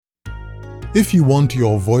If you want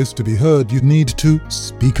your voice to be heard, you need to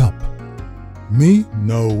speak up. Me?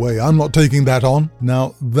 No way, I'm not taking that on.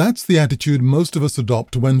 Now, that's the attitude most of us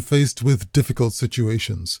adopt when faced with difficult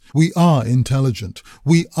situations. We are intelligent.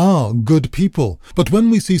 We are good people. But when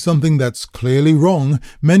we see something that's clearly wrong,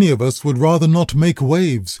 many of us would rather not make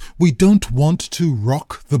waves. We don't want to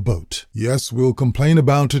rock the boat. Yes, we'll complain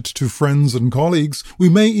about it to friends and colleagues. We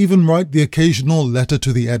may even write the occasional letter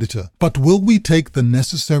to the editor. But will we take the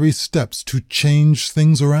necessary steps to change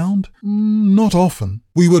things around? Not often.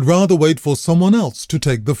 We would rather wait for someone else to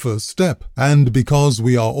take the first step. And because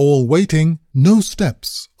we are all waiting, no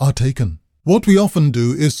steps are taken. What we often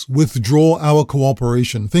do is withdraw our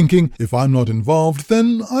cooperation, thinking, if I'm not involved,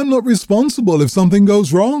 then I'm not responsible if something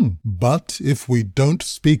goes wrong. But if we don't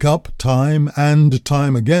speak up time and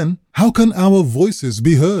time again, how can our voices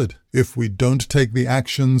be heard? If we don't take the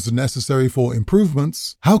actions necessary for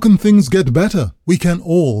improvements, how can things get better? We can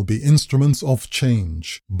all be instruments of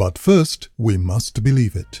change. But first, we must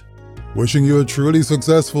believe it. Wishing you a truly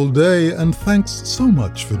successful day, and thanks so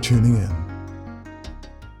much for tuning in.